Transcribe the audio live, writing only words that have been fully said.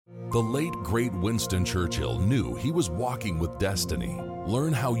The late, great Winston Churchill knew he was walking with destiny.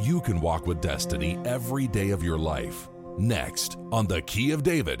 Learn how you can walk with destiny every day of your life. Next on The Key of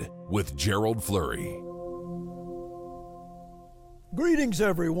David with Gerald Fleury. Greetings,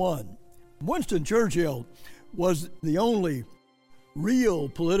 everyone. Winston Churchill was the only real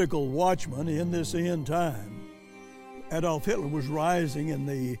political watchman in this end time. Adolf Hitler was rising in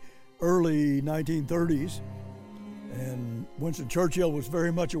the early 1930s, and Winston Churchill was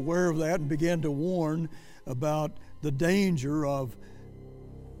very much aware of that and began to warn about the danger of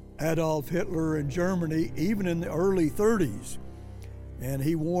Adolf Hitler in Germany, even in the early 30s. And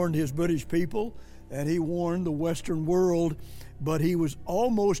he warned his British people, and he warned the Western world, but he was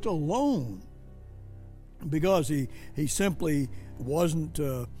almost alone because he simply wasn't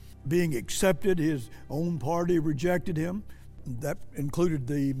being accepted. His own party rejected him. That included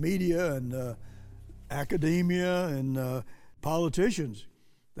the media and academia and politicians.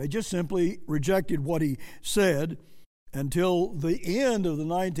 They just simply rejected what he said until the end of the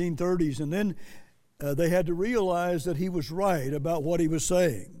 1930s, and then they had to realize that he was right about what he was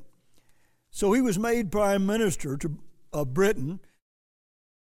saying. So he was made prime minister of Britain,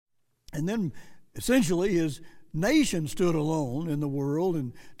 and then essentially his nation stood alone in the world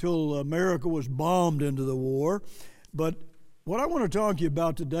until America was bombed into the war. But what I want to talk to you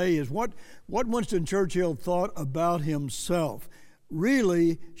about today is what Winston Churchill thought about himself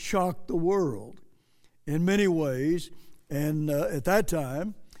really shocked the world in many ways, and at that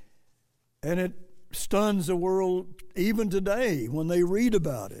time, and it stuns the world even today when they read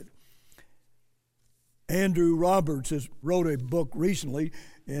about it. Andrew Roberts wrote a book recently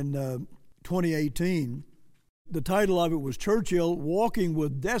in 2018. The title of it was Churchill, Walking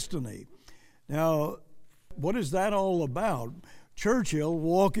with Destiny. Now, what is that all about? Churchill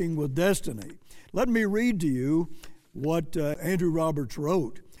walking with destiny. Let me read to you what Andrew Roberts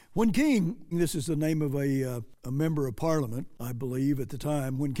wrote. When King, this is the name of a member of Parliament, I believe at the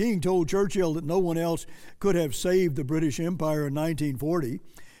time, when King told Churchill that no one else could have saved the British Empire in 1940,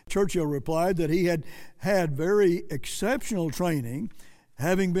 Churchill replied that he had had very exceptional training,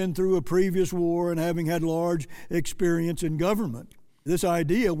 having been through a previous war and having had large experience in government. This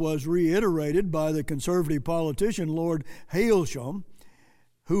idea was reiterated by the conservative politician Lord Hailsham,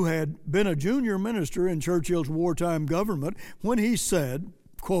 who had been a junior minister in Churchill's wartime government, when he said,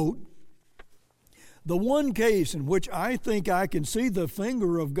 quote, "The one case in which I think I can see the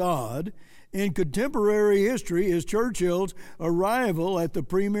finger of God in contemporary history is Churchill's arrival at the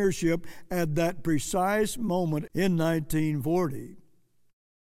premiership at that precise moment in 1940.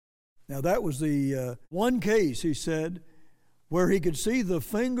 Now that was the one case, he said, where he could see the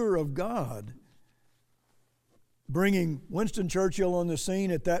finger of God bringing Winston Churchill on the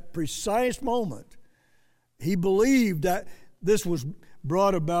scene at that precise moment. He believed that this was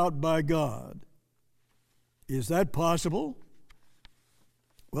brought about by God. Is that possible?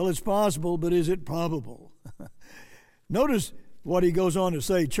 Well, it's possible, but is it probable? Notice what he goes on to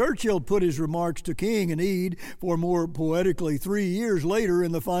say. Churchill put his remarks to King in Ede, for more poetically 3 years later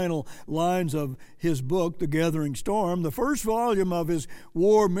in the final lines of his book, The Gathering Storm, the first volume of his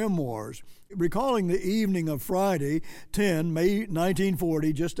war memoirs, recalling the evening of Friday, May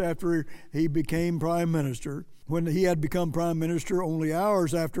 1940, just after he became prime minister. When he had become prime minister only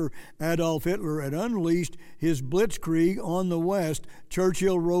hours after Adolf Hitler had unleashed his blitzkrieg on the West,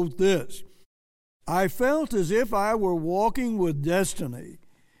 Churchill wrote this: "I felt as if I were walking with destiny,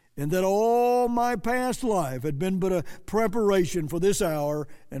 and that all my past life had been but a preparation for this hour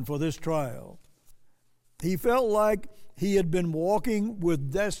and for this trial." He felt like he had been walking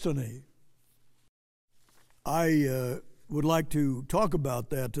with destiny. I would like to talk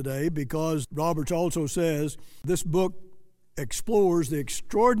about that today because Roberts also says this book explores the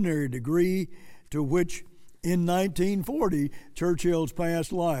extraordinary degree to which in 1940, Churchill's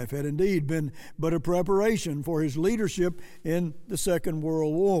past life had indeed been but a preparation for his leadership in the Second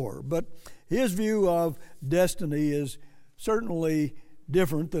World War. But his view of destiny is certainly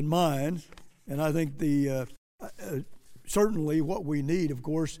different than mine, and I think certainly what we need, of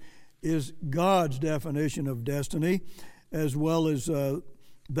course, is God's definition of destiny as well as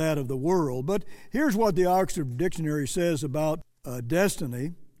that of the world. But here's what the Oxford Dictionary says about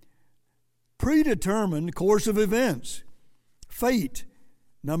destiny. Predetermined course of events. Fate.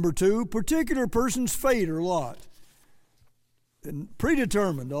 Number 2, particular person's fate or lot. And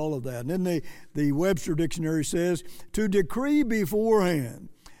predetermined, all of that. And then the Webster Dictionary says, to decree beforehand,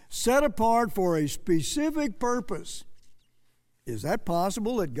 set apart for a specific purpose. Is that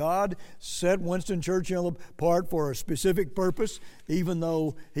possible that God set Winston Churchill apart for a specific purpose, even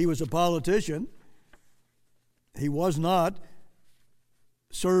though he was a politician? He was not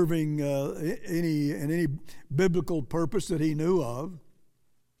serving any biblical purpose that he knew of.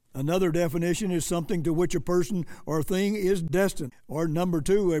 Another definition is something to which a person or thing is destined. Or number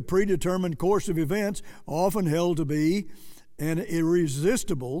two, a predetermined course of events often held to be an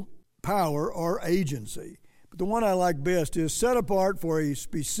irresistible power or agency. But the one I like best is set apart for a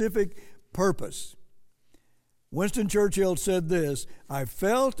specific purpose. Winston Churchill said this, "I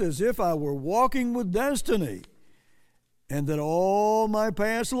felt as if I were walking with destiny, and that all my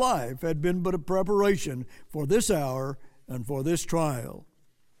past life had been but a preparation for this hour and for this trial."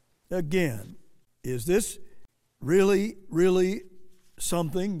 Again, is this really, really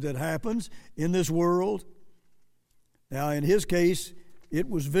something that happens in this world? Now, in his case, it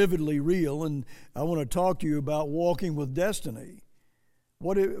was vividly real, and I want to talk to you about walking with destiny.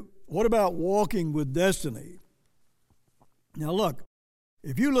 What about walking with destiny? Now, look,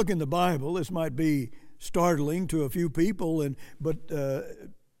 if you look in the Bible, this might be startling to a few people, but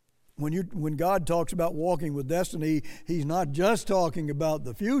when God talks about walking with destiny, he's not just talking about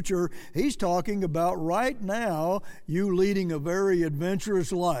the future. He's talking about right now, you leading a very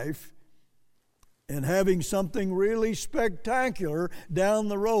adventurous life and having something really spectacular down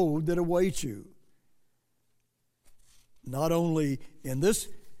the road that awaits you. Not only in this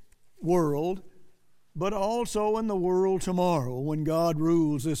world, but also in the world tomorrow when God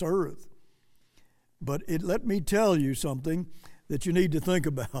rules this earth. But let me tell you something that you need to think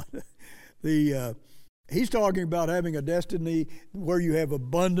about. He's talking about having a destiny where you have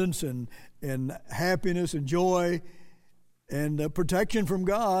abundance and happiness and joy and protection from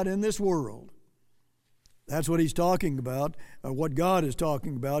God in this world. That's what he's talking about, what God is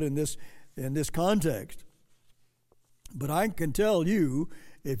talking about in this context. But I can tell you,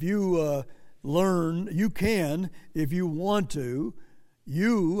 if you learn, you can, if you want to,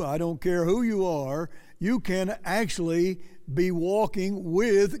 I don't care who you are, you can actually be walking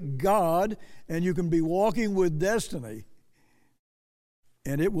with God, and you can be walking with destiny.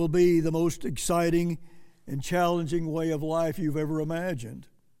 And it will be the most exciting and challenging way of life you've ever imagined.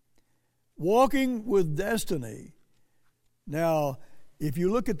 Walking with destiny. Now, if you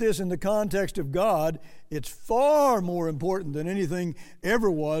look at this in the context of God, it's far more important than anything ever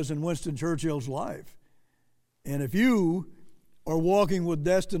was in Winston Churchill's life. And if you are walking with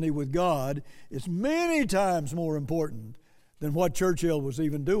destiny with God, it's many times more important than what Churchill was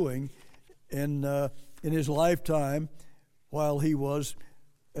even doing in his lifetime while he was,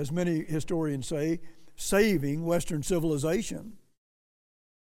 as many historians say, saving Western civilization.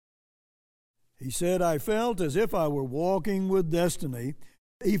 He said, "I felt as if I were walking with destiny."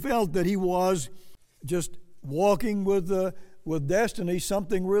 He felt that he was just walking with destiny,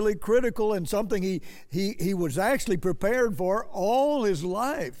 something really critical and something he was actually prepared for all his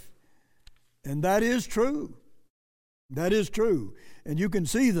life. And that is true. That is true. And you can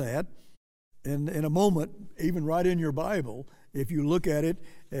see that in a moment, even right in your Bible, if you look at it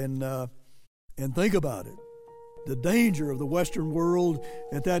and think about it. The danger of the Western world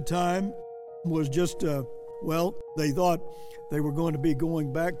at that time was just, they thought they were going to be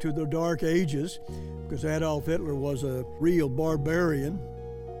going back to the Dark Ages because Adolf Hitler was a real barbarian.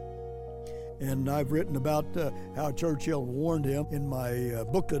 And I've written about how Churchill warned him in my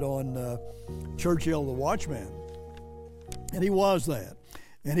booklet on Churchill the Watchman. And he was that.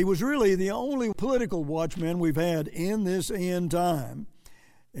 And he was really the only political watchman we've had in this end time.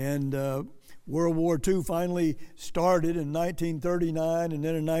 And World War II finally started in 1939, and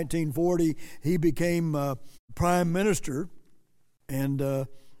then in 1940 he became prime minister. And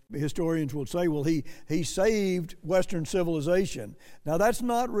historians will say, well, he saved Western civilization. Now that's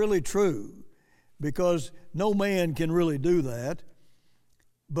not really true, because no man can really do that.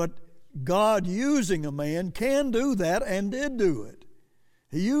 But God using a man can do that and did do it.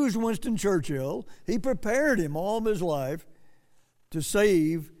 He used Winston Churchill. He prepared him all of his life to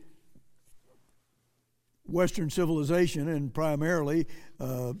save Western civilization, and primarily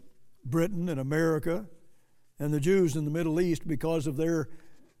Britain and America and the Jews in the Middle East, because of their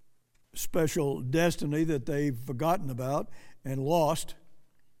special destiny that they've forgotten about and lost.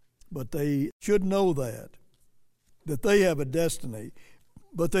 But they should know that they have a destiny,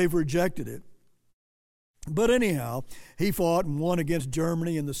 but they've rejected it. But anyhow, he fought and won against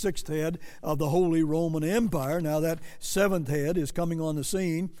Germany in the sixth head of the Holy Roman Empire. Now that seventh head is coming on the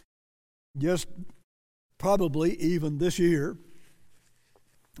scene just probably even this year,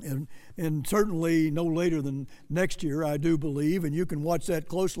 and certainly no later than next year, I do believe, and you can watch that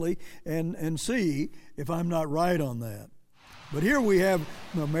closely and see if I'm not right on that. But here we have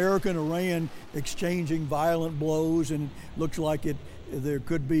America and Iran exchanging violent blows, and it looks like there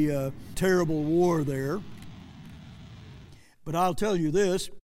could be a terrible war there. But I'll tell you this,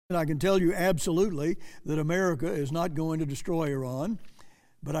 and I can tell you absolutely that America is not going to destroy Iran.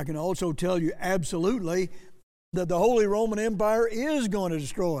 But I can also tell you absolutely that the Holy Roman Empire is going to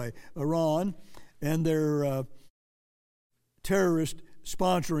destroy Iran and their terrorist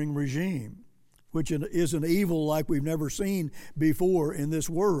sponsoring regime, which is an evil like we've never seen before in this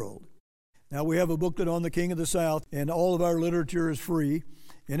world. Now, we have a booklet on the King of the South, and all of our literature is free,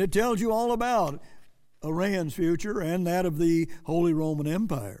 and it tells you all about Iran's future and that of the Holy Roman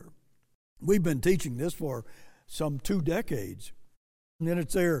Empire. We've been teaching this for some 2 decades, and then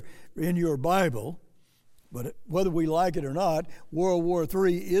it's there in your Bible. But whether we like it or not, World War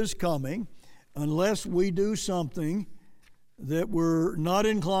III is coming unless we do something that we're not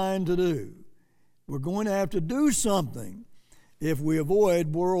inclined to do. We're going to have to do something if we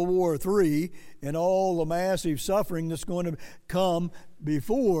avoid World War III and all the massive suffering that's going to come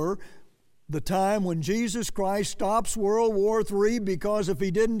before the time when Jesus Christ stops World War III, because if he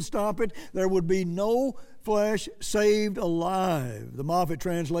didn't stop it, there would be no flesh saved alive. The Moffat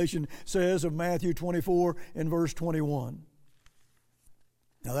translation says of Matthew 24 and verse 21.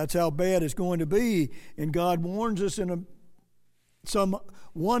 Now that's how bad it's going to be, and God warns us in some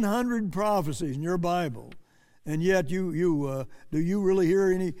 100 prophecies in your Bible. And yet do you really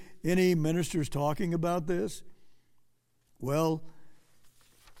hear any ministers talking about this? Well,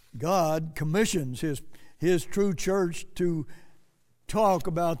 God commissions his true church to talk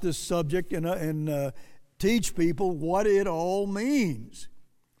about this subject and teach people what it all means.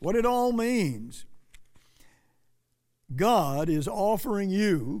 What it all means. God is offering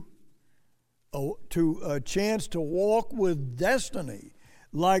you a chance to walk with destiny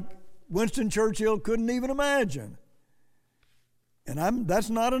like Winston Churchill couldn't even imagine. And that's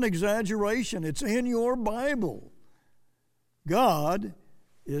not an exaggeration. It's in your Bible. God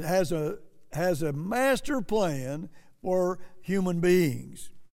has a master plan for human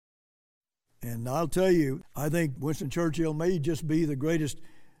beings. And I'll tell you, I think Winston Churchill may just be the greatest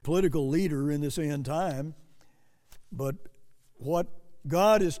political leader in this end time. But what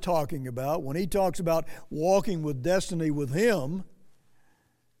God is talking about, when he talks about walking with destiny with him,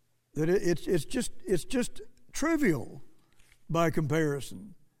 that it's just trivial by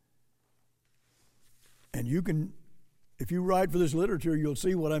comparison. And you can, if you write for this literature, you'll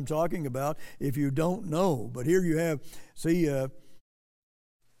see what I'm talking about if you don't know. But here you have,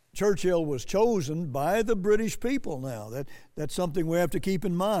 Churchill was chosen by the British people now. That's something we have to keep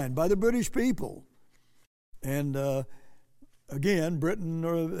in mind, by the British people. And again, Britain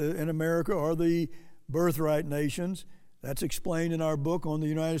and America are the birthright nations. That's explained in our book on the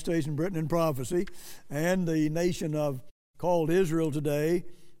United States and Britain in Prophecy. And the nation called Israel today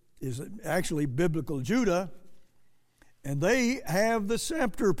is actually biblical Judah. And they have the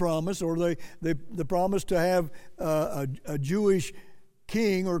scepter promise, or the promise to have a Jewish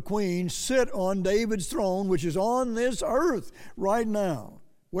king or queen sit on David's throne, which is on this earth right now.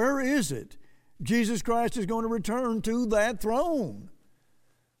 Where is it? Jesus Christ is going to return to that throne.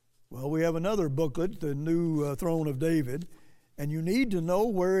 Well, we have another booklet, the new throne of David, and you need to know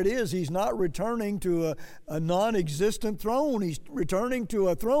where it is. He's not returning to a non-existent throne. He's returning to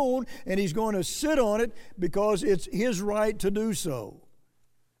a throne, and he's going to sit on it because it's his right to do so.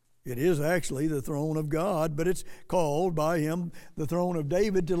 It is actually the throne of God, but it's called by him the throne of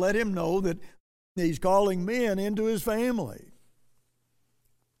David to let him know that he's calling men into his family.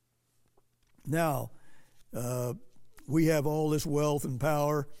 Now, we have all this wealth and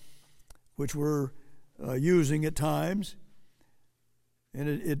power, which we're using at times. And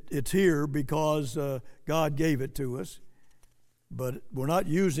it's here because God gave it to us. But we're not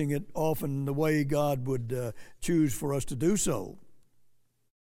using it often the way God would choose for us to do so.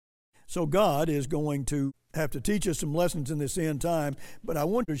 So God is going to have to teach us some lessons in this end time, but I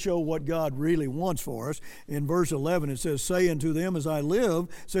want to show what God really wants for us. In verse 11 it says, "Say unto them, as I live,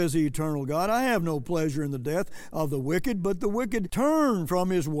 says the eternal God, I have no pleasure in the death of the wicked, but the wicked turn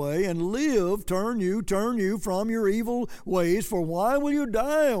from his way and live. Turn you from your evil ways. For why will you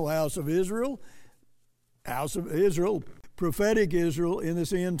die, O house of Israel?" House of Israel, prophetic Israel in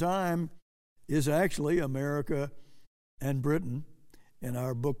this end time, is actually America and Britain. In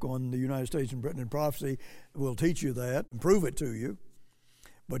our book on the United States and Britain in Prophecy, we'll teach you that and prove it to you.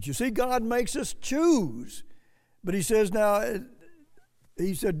 But you see, God makes us choose. But he says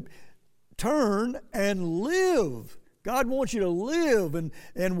he said, turn and live. God wants you to live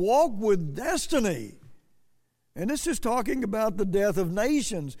and walk with destiny. And this is talking about the death of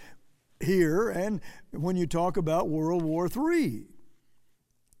nations here, and when you talk about World War III.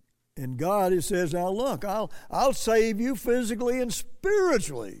 And God, it says, now look, I'll save you physically and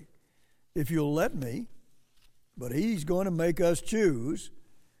spiritually if you'll let me. But He's going to make us choose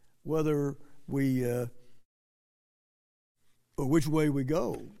whether we, or which way we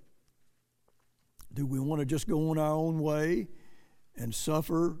go. Do we want to just go on our own way and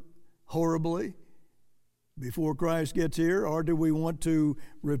suffer horribly before Christ gets here? Or do we want to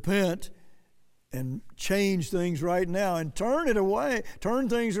repent and change things right now and turn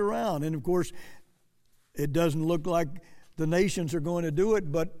things around? And of course, it doesn't look like the nations are going to do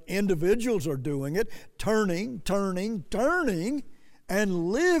it, but individuals are doing it, turning, and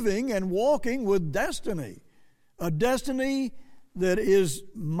living and walking with destiny. A destiny that is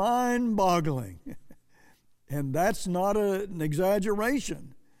mind-boggling. And that's not an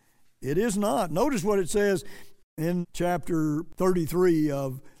exaggeration. It is not. Notice what it says in chapter 33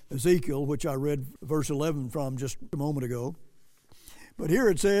 of Ezekiel, which I read verse 11 from just a moment ago. But here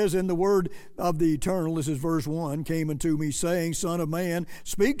it says, "In the word of the Eternal," this is verse 1, "came unto me, saying, Son of man,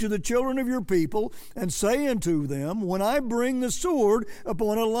 speak to the children of your people, and say unto them, when I bring the sword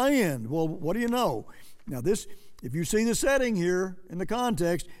upon a land." Well, what do you know? Now this, if you see the setting here in the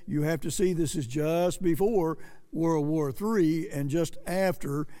context, you have to see this is just before World War III and just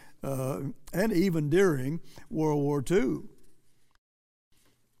after and even during World War II.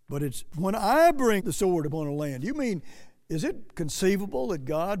 But it's when I bring the sword upon a land. You mean, is it conceivable that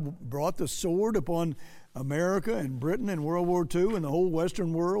God brought the sword upon America and Britain in World War II and the whole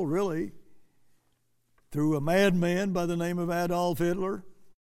Western world, really, through a madman by the name of Adolf Hitler?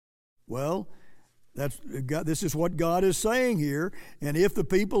 Well, this is what God is saying here. "And if the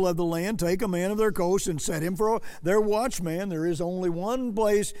people of the land take a man of their coast and set him for their watchman," there is only one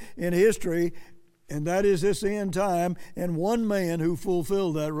place in history, and that is this end time, and one man who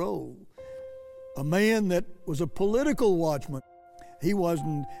fulfilled that role. A man that was a political watchman. He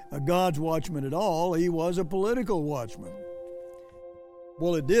wasn't a God's watchman at all. He was a political watchman.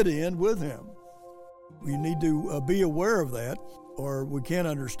 Well, it did end with him. We need to be aware of that, or we can't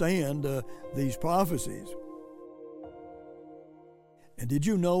understand these prophecies. And did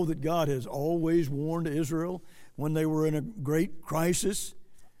you know that God has always warned Israel when they were in a great crisis,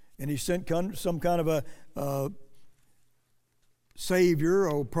 and He sent some kind of a savior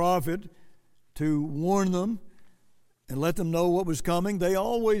or prophet to warn them and let them know what was coming? They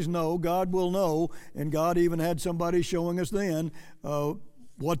always know, God will know, and God even had somebody showing us then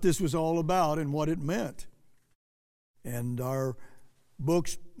what this was all about and what it meant. And our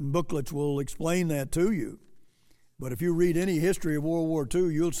books and booklets will explain that to you. But if you read any history of World War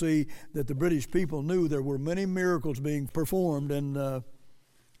II, you'll see that the British people knew there were many miracles being performed in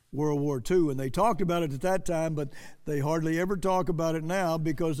World War II. And they talked about it at that time, but they hardly ever talk about it now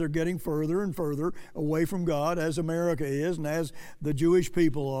because they're getting further and further away from God, as America is and as the Jewish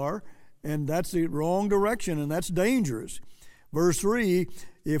people are. And that's the wrong direction, and that's dangerous. Verse 3,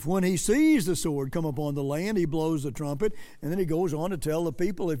 "If when he sees the sword come upon the land, he blows the trumpet," and then he goes on to tell the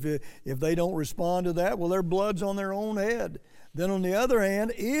people if they don't respond to that, well, their blood's on their own head. Then on the other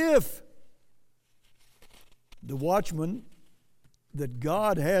hand, if the watchman that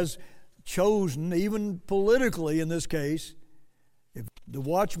God has chosen, even politically in this case, if the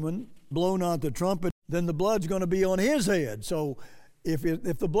watchman blow not the trumpet, then the blood's going to be on his head. So if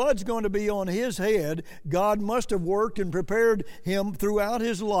the blood's going to be on his head, God must have worked and prepared him throughout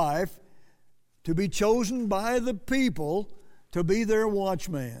his life to be chosen by the people to be their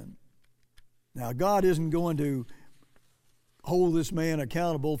watchman. Now, God isn't going to hold this man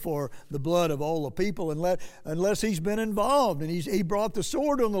accountable for the blood of all the people unless he's been involved. And he brought the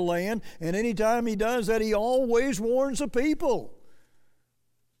sword on the land, and anytime he does that, he always warns the people,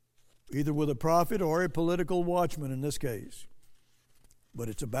 either with a prophet or a political watchman in this case. But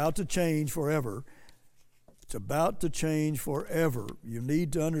it's about to change forever. It's about to change forever. You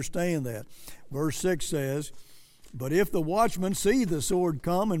need to understand that. Verse 6 says, "But if the watchman see the sword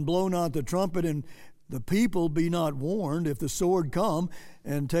come and blow not the trumpet, and the people be not warned, if the sword come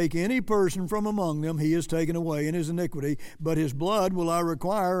and take any person from among them, he is taken away in his iniquity, but his blood will I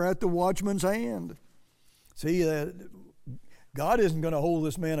require at the watchman's hand." See, God isn't going to hold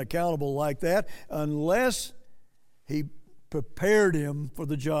this man accountable like that unless he prepared him for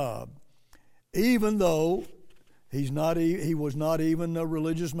the job, even though he was not even a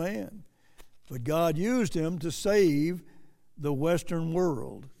religious man. But God used him to save the Western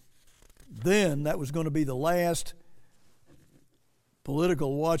world. Then that was going to be the last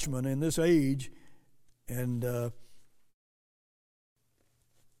political watchman in this age. And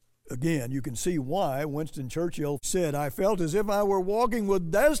again, you can see why Winston Churchill said, "I felt as if I were walking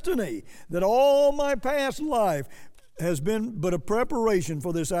with destiny, that all my past life has been but a preparation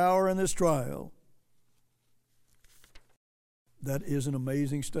for this hour and this trial." That is an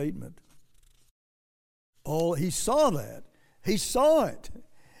amazing statement. He saw that. He saw it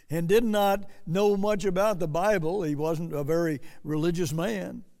and did not know much about the Bible. He wasn't a very religious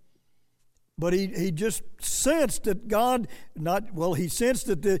man. But he just sensed that he sensed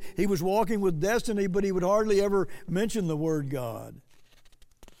that he was walking with destiny, but he would hardly ever mention the word God.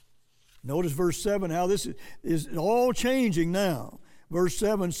 Notice verse 7, how this is all changing now. Verse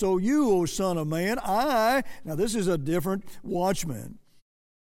 7, so you, O son of man, now this is a different watchman.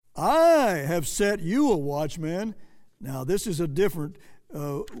 I have set you a watchman. Now this is a different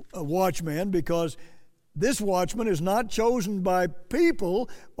a watchman, because this watchman is not chosen by people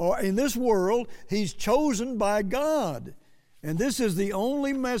or in this world. He's chosen by God. And this is the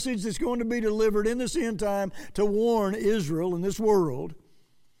only message that's going to be delivered in this end time to warn Israel in this world.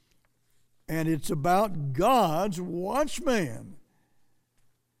 And it's about God's watchman.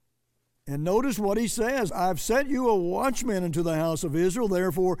 And notice what he says. I've set you a watchman into the house of Israel.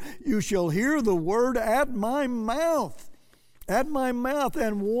 Therefore you shall hear the word at my mouth,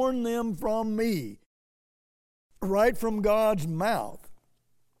 and warn them from me. Right from God's mouth.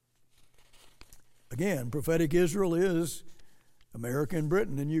 Again, prophetic Israel is America and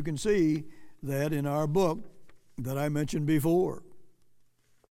Britain, and you can see that in our book that I mentioned before.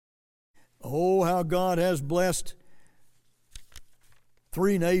 Oh, how God has blessed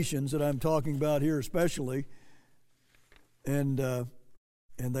three nations that I'm talking about here especially, and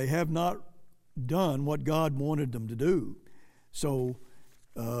they have not done what God wanted them to do. So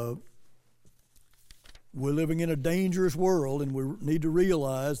we're living in a dangerous world, and we need to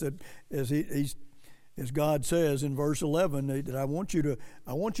realize that as God says in verse 11, that I want you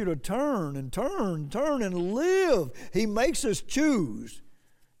to turn and live. He makes us choose.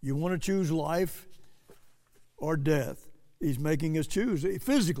 You want to choose life or death? He's making us choose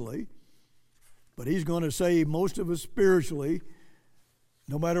physically, but He's going to save most of us spiritually,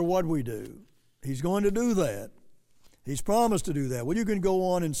 no matter what we do. He's going to do that. He's promised to do that. Well, you can go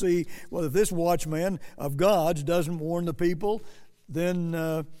on and see, well, if this watchman of God's doesn't warn the people, then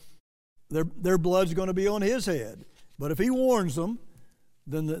their blood's going to be on his head. But if he warns them,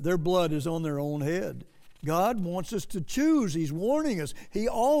 then their blood is on their own head. God wants us to choose. He's warning us. He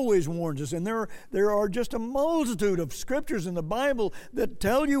always warns us. And there are just a multitude of scriptures in the Bible that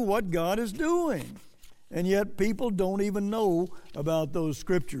tell you what God is doing. And yet people don't even know about those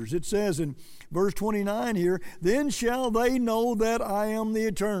scriptures. It says in verse 29 here, then shall they know that I am the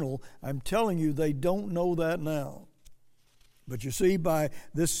eternal. I'm telling you, they don't know that now. But you see, by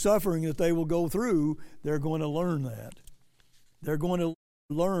this suffering that they will go through, they're going to learn that. They're going to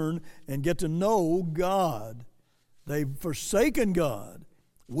learn and get to know God. They've forsaken God.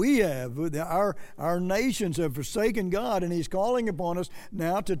 We have. Our nations have forsaken God, and He's calling upon us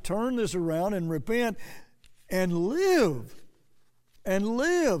now to turn this around and repent and live. And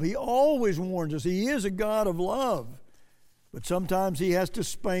live. He always warns us. He is a God of love. But sometimes He has to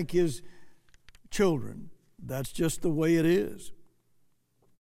spank His children. That's just the way it is.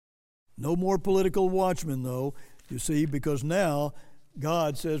 No more political watchmen, though, you see, because now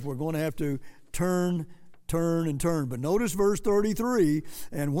God says we're going to have to turn. But notice verse 33,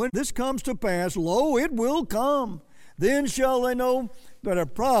 and when this comes to pass, lo, it will come. Then shall they know that a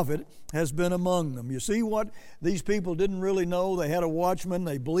prophet has been among them. You see what these people didn't really know? They had a watchman.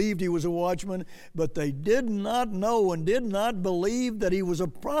 They believed he was a watchman, but they did not know and did not believe that he was a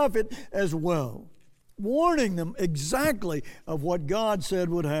prophet as well, warning them exactly of what God said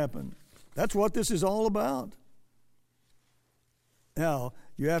would happen. That's what this is all about. Now,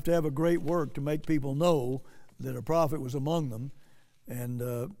 you have to have a great work to make people know that a prophet was among them, and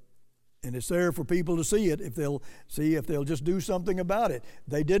it's there for people to see it if they'll just do something about it.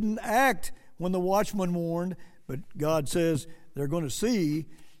 They didn't act when the watchman warned, but God says they're going to see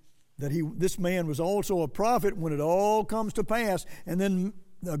that this man was also a prophet when it all comes to pass, and then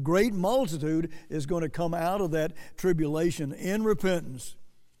a great multitude is going to come out of that tribulation in repentance.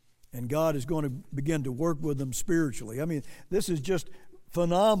 And God is going to begin to work with them spiritually. I mean, this is just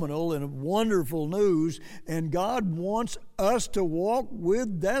phenomenal and wonderful news. And God wants us to walk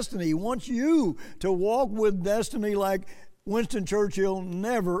with destiny. He wants you to walk with destiny like Winston Churchill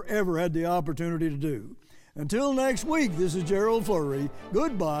never, ever had the opportunity to do. Until next week, this is Gerald Flurry.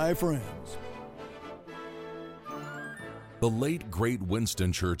 Goodbye, friends. The late, great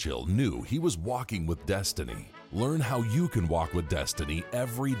Winston Churchill knew he was walking with destiny. Learn how you can walk with destiny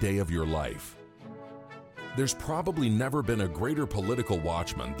every day of your life. There's probably never been a greater political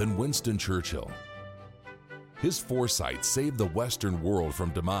watchman than Winston Churchill. His foresight saved the Western world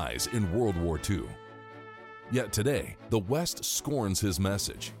from demise in World War II. Yet today, the West scorns his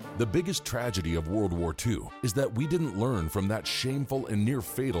message. The biggest tragedy of World War II is that we didn't learn from that shameful and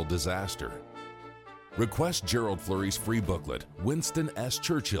near-fatal disaster. Request Gerald Flurry's free booklet, Winston S.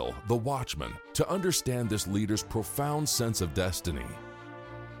 Churchill, The Watchman, to understand this leader's profound sense of destiny.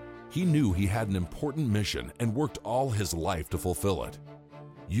 He knew he had an important mission and worked all his life to fulfill it.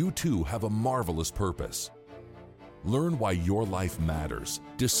 You too have a marvelous purpose. Learn why your life matters.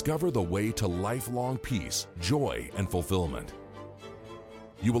 Discover the way to lifelong peace, joy, and fulfillment.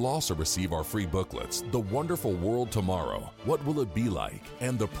 You will also receive our free booklets, The Wonderful World Tomorrow, What Will It Be Like,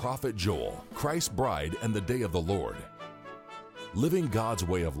 and The Prophet Joel, Christ's Bride and the Day of the Lord. Living God's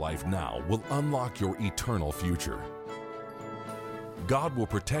way of life now will unlock your eternal future. God will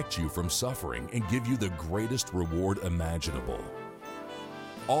protect you from suffering and give you the greatest reward imaginable.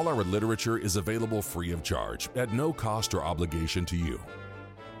 All our literature is available free of charge, at no cost or obligation to you.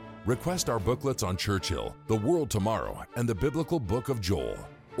 Request our booklets on Churchill, The World Tomorrow, and the Biblical Book of Joel.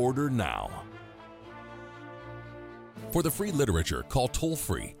 Order now. For the free literature, call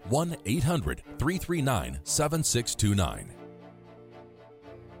toll-free 1-800-339-7629.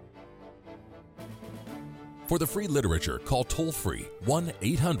 For the free literature, call toll-free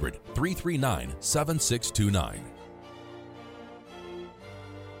 1-800-339-7629.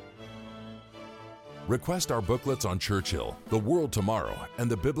 Request our booklets on Churchill, The World Tomorrow,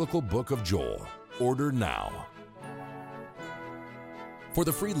 and the Biblical Book of Joel. Order now. For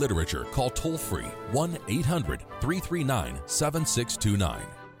the free literature, call toll-free 1-800-339-7629.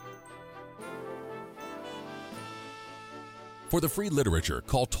 For the free literature,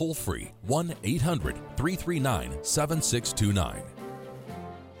 call toll-free 1-800-339-7629.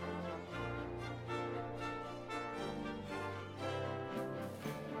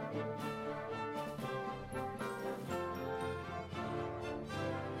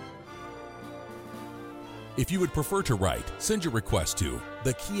 If you would prefer to write, send your request to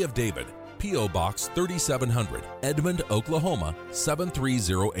The Key of David, P.O. Box 3700, Edmond, Oklahoma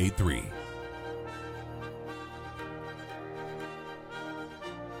 73083.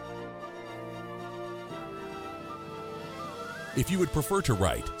 If you would prefer to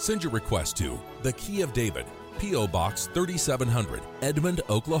write, send your request to The Key of David, P.O. Box 3700, Edmond,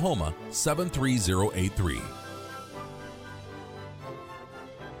 Oklahoma 73083.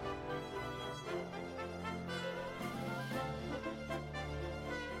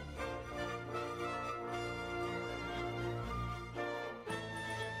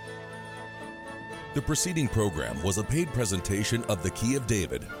 The preceding program was a paid presentation of The Key of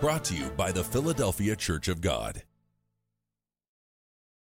David, brought to you by the Philadelphia Church of God.